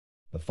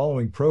The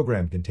following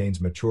program contains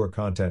mature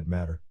content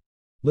matter.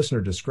 Listener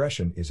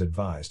discretion is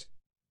advised.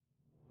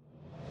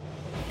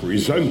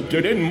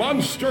 Presented in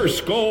Monster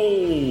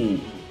Skull!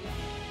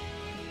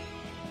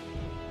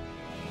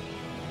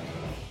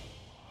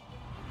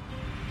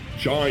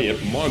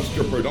 Giant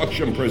Monster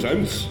Production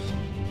presents...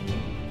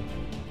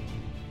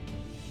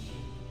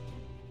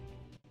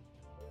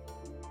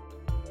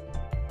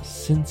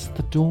 Since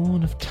the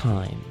dawn of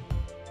time,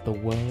 the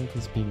world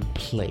has been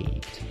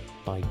plagued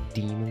by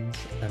demons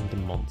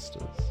and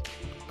monsters,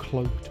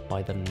 cloaked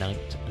by the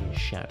night and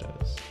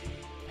shadows.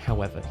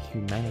 However,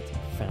 humanity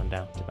found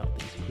out about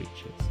these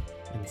creatures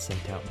and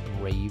sent out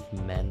brave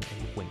men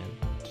and women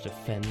to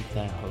defend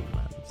their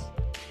homelands.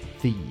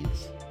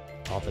 These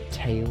are the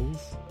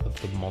tales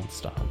of the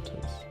Monster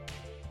Hunters.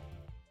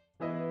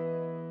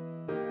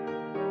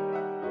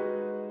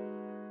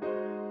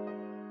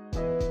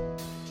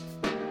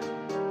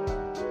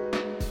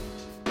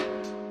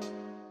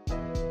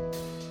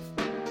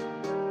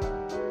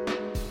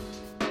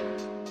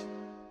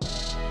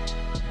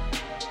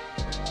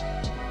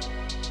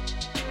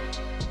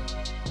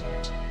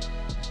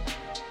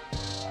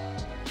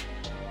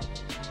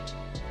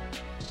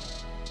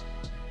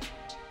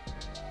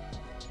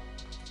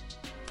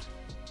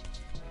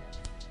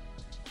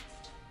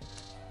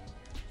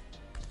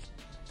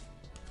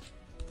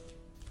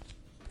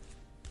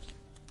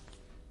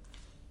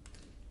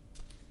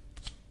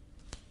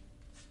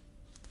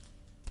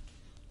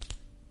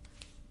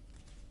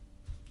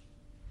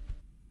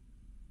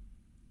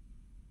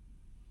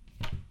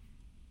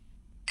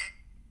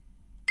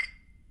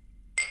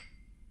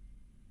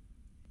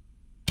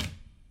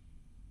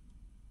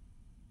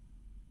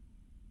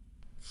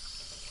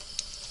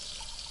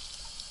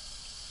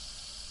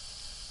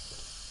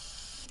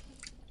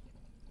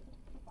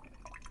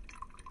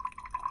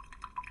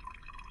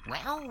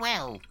 Well,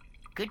 well.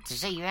 Good to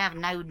see you have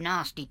no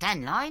nasty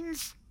tan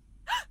lines.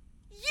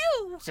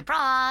 You!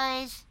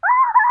 Surprise!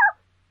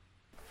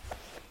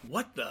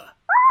 What the?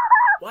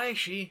 Why is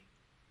she...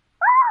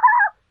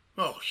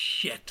 Oh,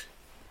 shit.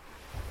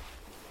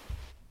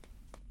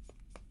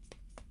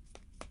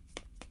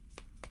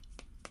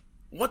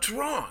 What's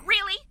wrong?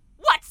 Really?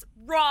 What's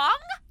wrong?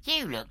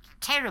 You look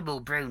terrible,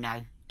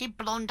 Bruno. Did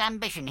blonde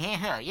ambition here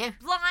hurt you?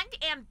 Blonde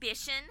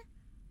ambition?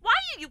 Why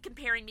are you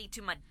comparing me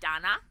to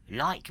Madonna?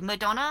 Like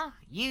Madonna,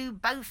 you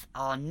both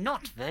are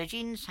not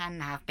virgins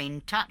and have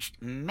been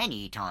touched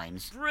many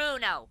times.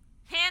 Bruno,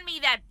 hand me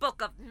that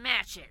book of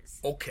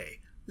matches. Okay,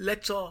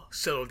 let's all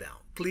settle down,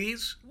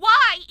 please.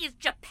 Why is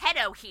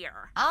Geppetto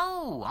here?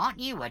 Oh, aren't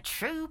you a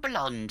true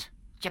blonde?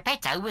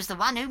 Geppetto was the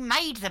one who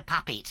made the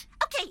puppet.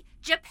 Okay,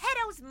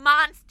 Geppetto's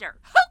monster.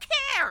 Who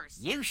cares?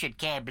 You should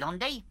care,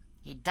 Blondie.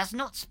 It does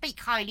not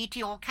speak highly to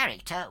your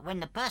character when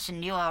the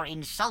person you are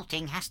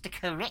insulting has to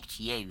correct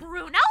you.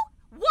 Bruno,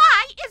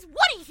 why is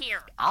Woody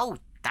here? Oh,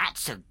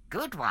 that's a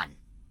good one.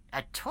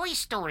 A Toy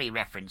Story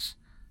reference.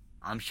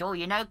 I'm sure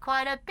you know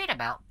quite a bit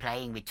about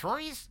playing with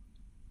toys.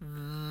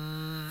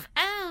 Oh.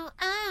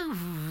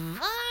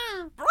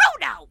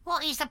 Bruno!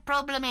 What is the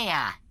problem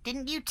here?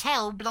 Didn't you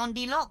tell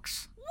Blondie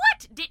Locks?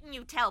 What didn't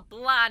you tell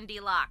Blondie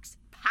Locks,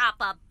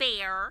 Papa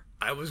Bear?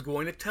 I was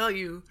going to tell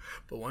you,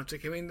 but once I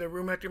came in the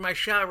room after my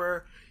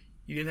shower,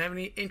 you didn't have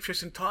any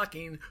interest in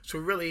talking, so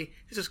really,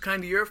 this is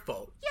kind of your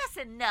fault. Yes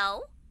and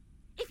no.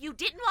 If you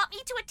didn't want me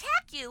to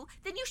attack you,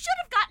 then you should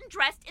have gotten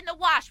dressed in the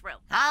washroom.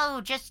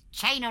 Oh, just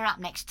chain her up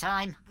next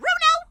time.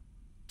 Bruno,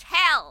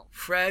 tell.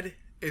 Fred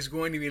is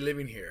going to be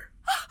living here.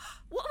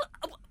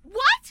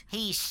 What?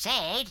 He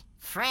said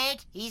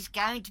Fred is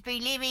going to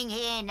be living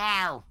here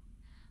now.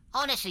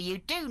 Honestly, you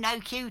do know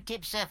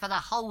Q-tips are for the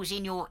holes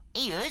in your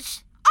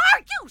ears. Are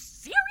you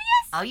serious?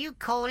 Are you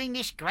calling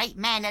this great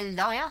man a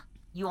liar?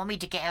 You want me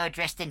to get her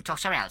dressed and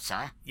toss her out,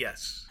 sire?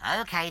 Yes.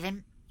 Okay,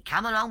 then.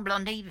 Come along,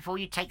 Blondie, before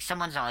you take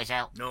someone's eyes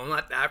out. No,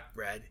 not that,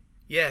 Fred.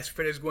 Yes,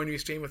 Fred is going to be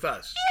staying with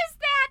us. Is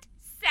that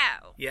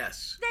so?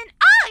 Yes. Then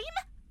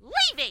I'm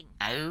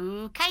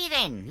leaving. Okay,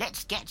 then.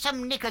 Let's get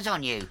some knickers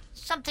on you.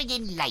 Something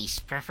in lace,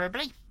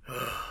 preferably.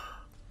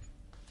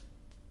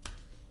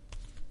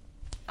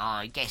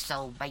 I guess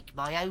I'll make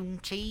my own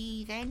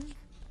tea, then.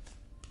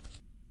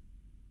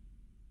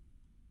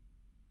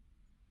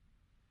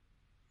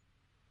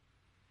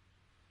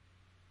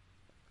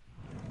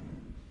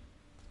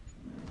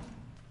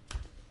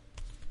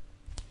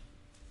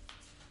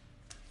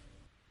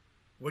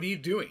 What are you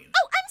doing?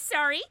 Oh, I'm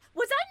sorry.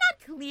 Was I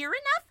not clear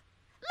enough?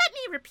 Let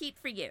me repeat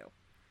for you.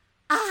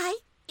 I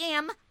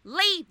am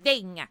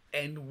leaving.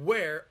 And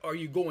where are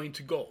you going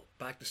to go?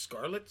 Back to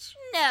Scarlet's?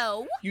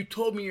 No. You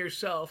told me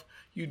yourself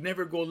you'd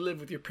never go live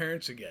with your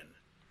parents again.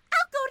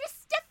 I'll go to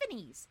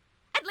Stephanie's.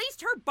 At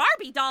least her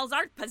Barbie dolls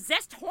aren't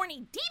possessed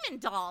horny demon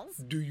dolls.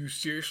 Do you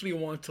seriously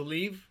want to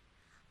leave?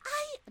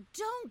 I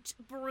don't,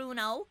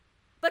 Bruno.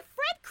 But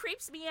Fred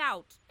creeps me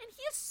out, and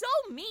he is so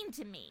mean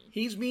to me.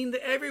 He's mean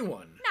to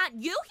everyone. Not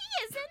you,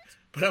 he isn't.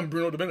 But I'm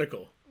Bruno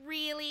Domenico.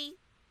 Really?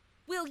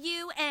 Will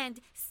you and,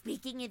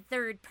 speaking in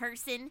third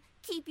person,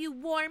 keep you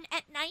warm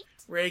at night?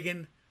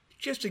 Reagan,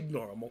 just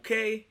ignore him,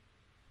 okay?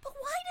 But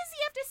why does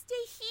he have to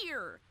stay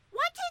here?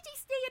 Why can't he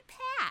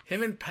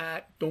Him and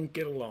Pat don't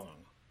get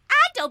along.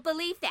 I don't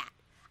believe that.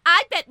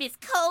 I bet Miss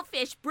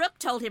Coldfish Brooke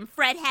told him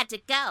Fred had to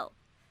go.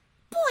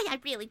 Boy, I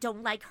really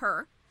don't like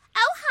her.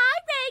 Oh, hi,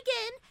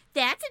 Reagan.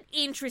 That's an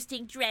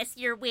interesting dress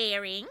you're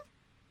wearing.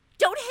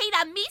 Don't hate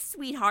on me,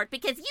 sweetheart,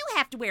 because you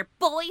have to wear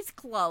boys'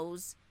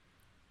 clothes.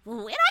 And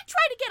I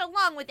try to get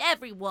along with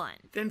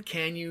everyone. Then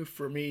can you,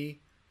 for me,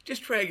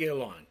 just try to get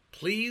along,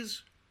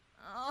 please?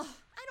 Oh,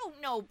 I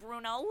don't know,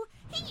 Bruno.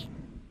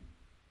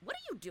 What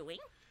are you doing?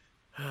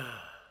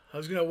 I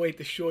was going to wait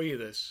to show you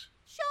this.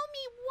 Show me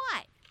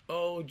what?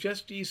 Oh,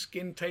 just these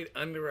skin-tight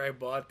underwear I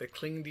bought that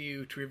cling to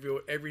you to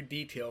reveal every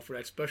detail for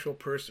that special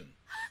person.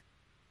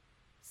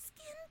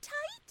 Skin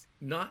tight?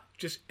 Not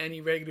just any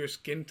regular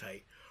skin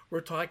tight.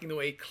 We're talking the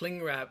way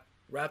cling wrap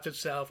wraps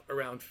itself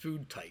around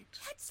food tight.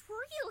 That's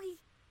really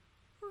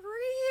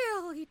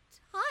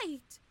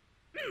tight.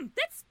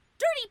 That's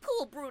dirty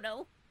pool,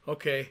 Bruno.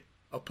 Okay,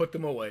 I'll put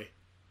them away.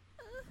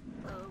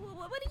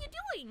 What are you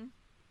doing?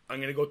 I'm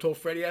going to go till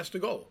Freddy has to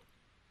go.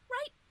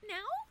 Right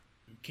now?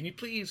 Can you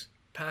please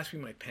pass me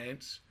my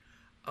pants?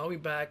 I'll be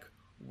back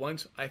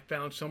once I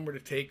found somewhere to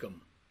take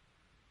them.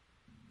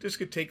 This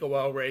could take a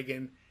while,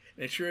 Reagan,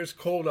 and it sure is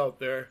cold out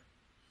there.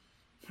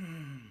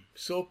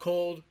 So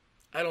cold,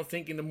 I don't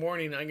think in the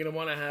morning I'm going to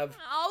want to have...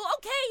 Oh,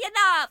 okay,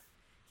 enough.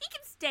 He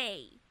can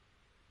stay.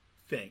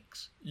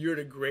 Thanks. You're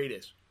the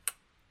greatest.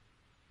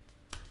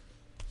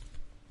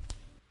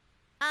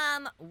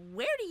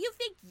 Where do you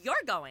think you're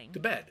going? To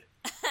bed.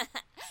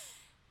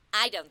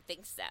 I don't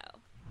think so.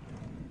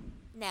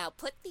 Now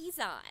put these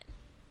on.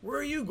 Where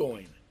are you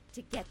going?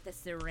 To get the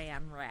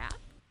saran wrap.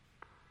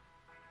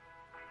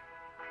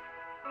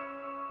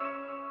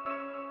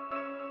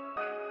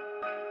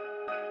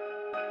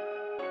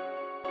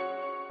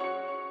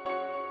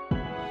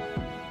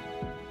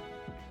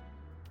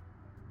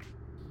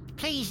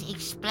 Please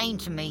explain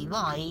to me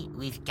why,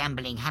 with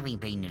gambling having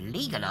been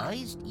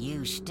legalised,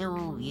 you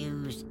still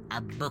use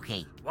a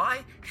bookie.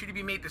 Why should he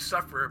be made to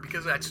suffer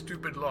because of that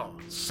stupid law?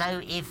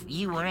 So if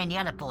you or any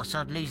other poor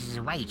sod loses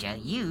a wager,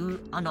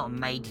 you are not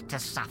made to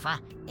suffer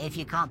if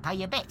you can't pay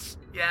your bets.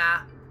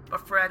 Yeah,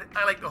 but Fred,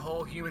 I like the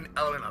whole human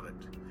element of it.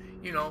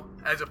 You know,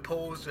 as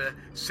opposed to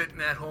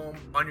sitting at home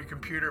on your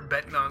computer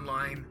betting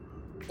online,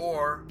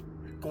 or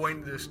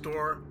going to the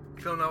store,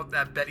 filling out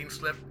that betting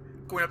slip,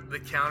 going up to the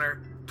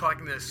counter,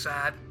 talking to a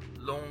sad,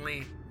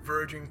 lonely,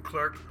 virgin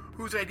clerk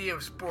whose idea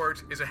of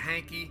sports is a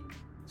hanky,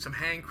 some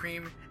hand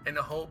cream, and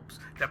the hopes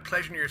that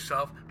pleasuring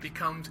yourself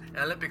becomes an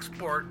Olympic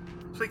sport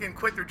so they can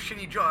quit their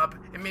shitty job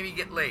and maybe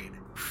get laid.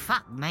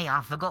 Fuck me, I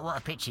forgot what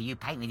a picture you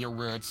paint with your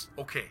words.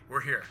 Okay,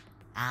 we're here.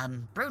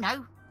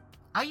 Bruno,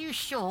 are you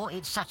sure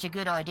it's such a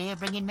good idea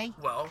bringing me?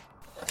 Well,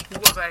 who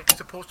was I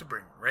supposed to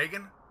bring?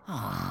 Reagan?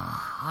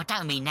 Oh, I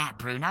don't mean that,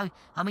 Bruno.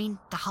 I mean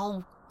the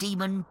whole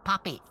demon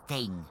puppet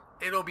thing.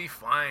 It'll be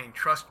fine,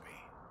 trust me.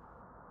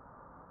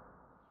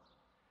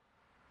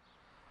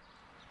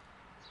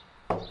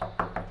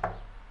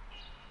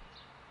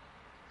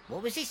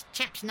 What was this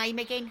chap's name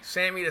again?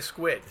 Sammy the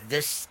Squid.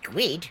 The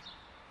Squid?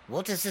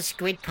 What does the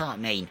squid part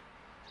mean?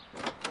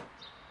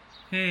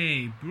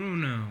 Hey,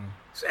 Bruno.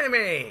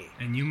 Sammy!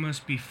 And you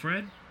must be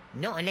Fred?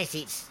 Not unless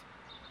it's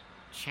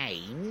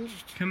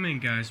changed. Come in,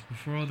 guys,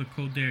 before all the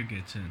cold air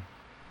gets in.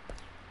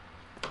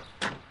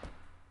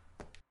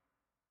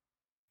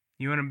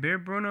 You want a beer,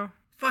 Bruno?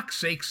 Fuck's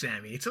sake,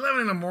 Sammy. It's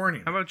 11 in the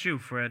morning. How about you,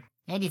 Fred?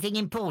 Anything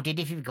imported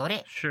if you've got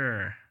it.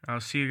 Sure. I'll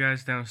see you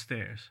guys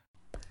downstairs.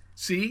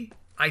 See?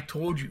 I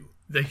told you.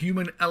 The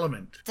human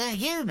element. The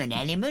human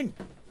element?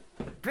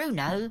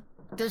 Bruno,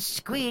 the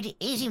squid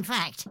is in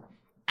fact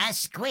a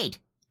squid.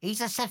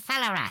 He's a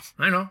cephalorath.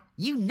 I know.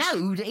 You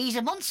know that he's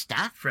a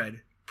monster.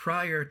 Fred,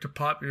 prior to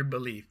popular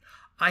belief,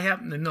 I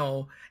happen to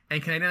know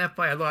and can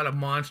identify a lot of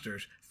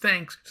monsters,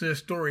 thanks to the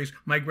stories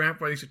my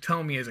grandfather used to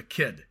tell me as a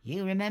kid.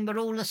 You remember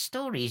all the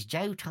stories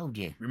Joe told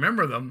you.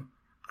 Remember them?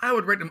 I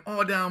would write them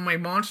all down in my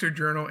monster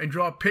journal and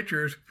draw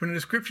pictures from the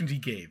descriptions he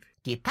gave.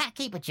 Did Pat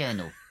keep a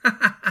journal?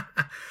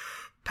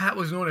 Pat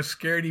was known as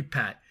Scaredy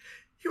Pat.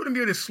 He wouldn't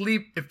be able to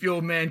sleep if the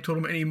old man told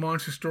him any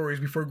monster stories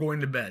before going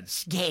to bed.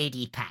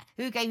 Scaredy Pat.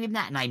 Who gave him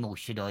that name, or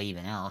should I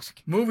even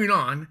ask? Moving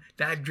on,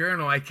 that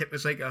journal I kept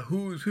is like a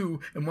who's who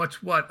and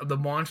what's what of the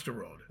monster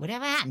world.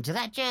 Whatever happened to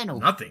that journal?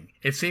 Nothing.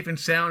 It's safe and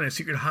sound in a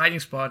secret hiding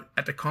spot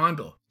at the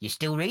condo. You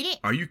still read it?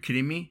 Are you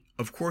kidding me?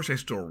 Of course I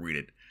still read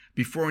it.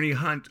 Before any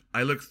hunt,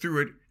 I look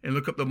through it and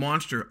look up the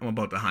monster I'm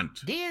about to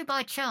hunt. Do you,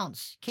 by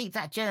chance, keep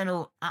that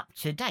journal up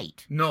to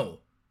date? No.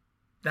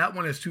 That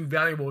one is too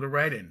valuable to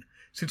write in.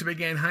 Since I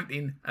began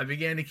hunting, I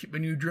began to keep a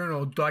new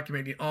journal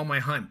documenting all my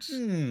hunts.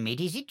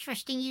 It is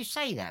interesting you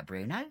say that,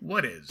 Bruno.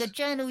 What is? The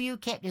journal you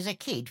kept as a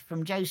kid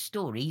from Joe's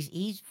stories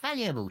is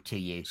valuable to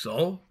you.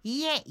 So?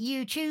 Yet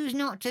you choose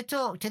not to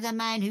talk to the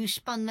man who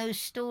spun those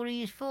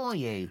stories for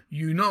you.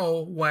 You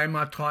know why I'm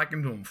not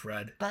talking to him,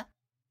 Fred. But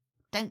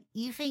don't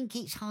you think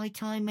it's high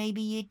time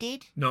maybe you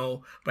did?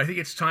 No, but I think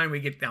it's time we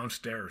get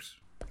downstairs.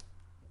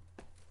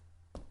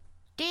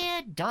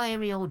 Dear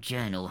diary or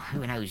journal,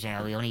 who knows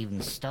how he'll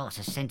even start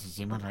a sentence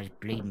in one of those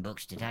bleeding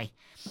books today.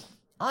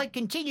 I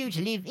continue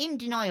to live in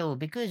denial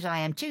because I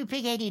am too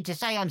pig-headed to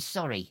say I'm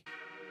sorry.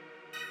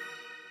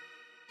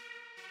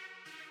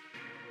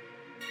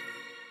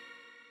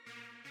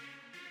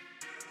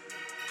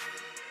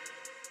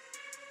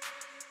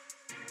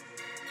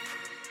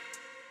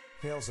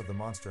 Tales of the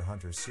Monster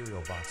Hunters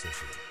cereal box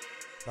issue.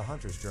 The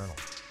Hunter's Journal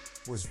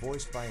was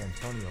voiced by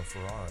Antonio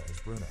Ferrara as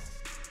Bruno,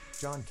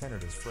 John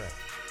Kennard as Fred,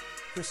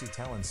 Chrissy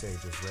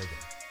Talinsage as Reagan,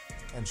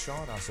 and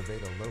Sean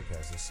Acevedo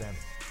Lopez as Sammy.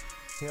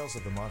 Tales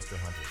of the Monster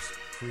Hunters,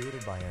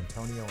 created by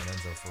Antonio and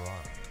Enzo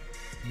Ferrara.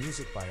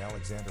 Music by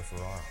Alexander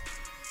Ferrara.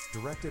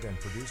 Directed and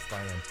produced by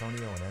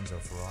Antonio and Enzo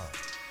Ferrara.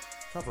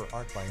 Cover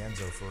art by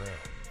Enzo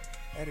Ferrara.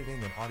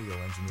 Editing and audio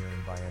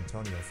engineering by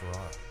Antonio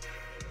Ferrara.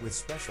 With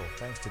special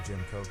thanks to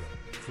Jim Kogan,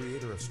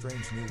 creator of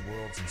Strange New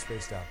Worlds and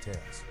Spaced Out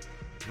Tales.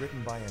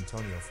 Written by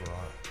Antonio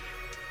Ferrara.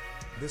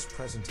 This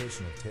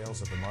presentation of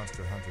Tales of the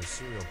Monster Hunters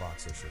cereal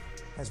box issue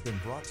has been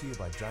brought to you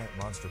by Giant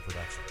Monster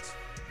Productions.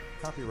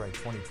 Copyright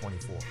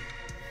 2024.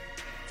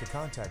 To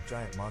contact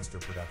Giant Monster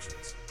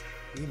Productions,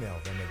 email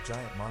them at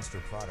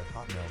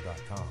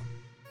giantmonsterprod@hotmail.com.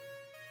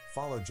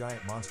 Follow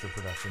Giant Monster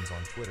Productions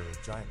on Twitter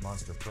at Giant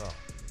Monster Pro,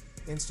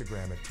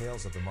 Instagram at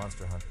Tales of the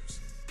Monster Hunters,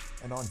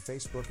 and on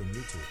Facebook and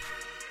YouTube.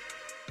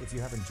 If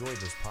you have enjoyed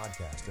this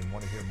podcast and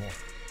want to hear more,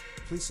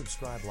 please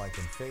subscribe, like,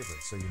 and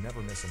favorite so you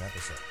never miss an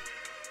episode.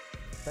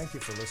 Thank you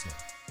for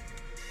listening.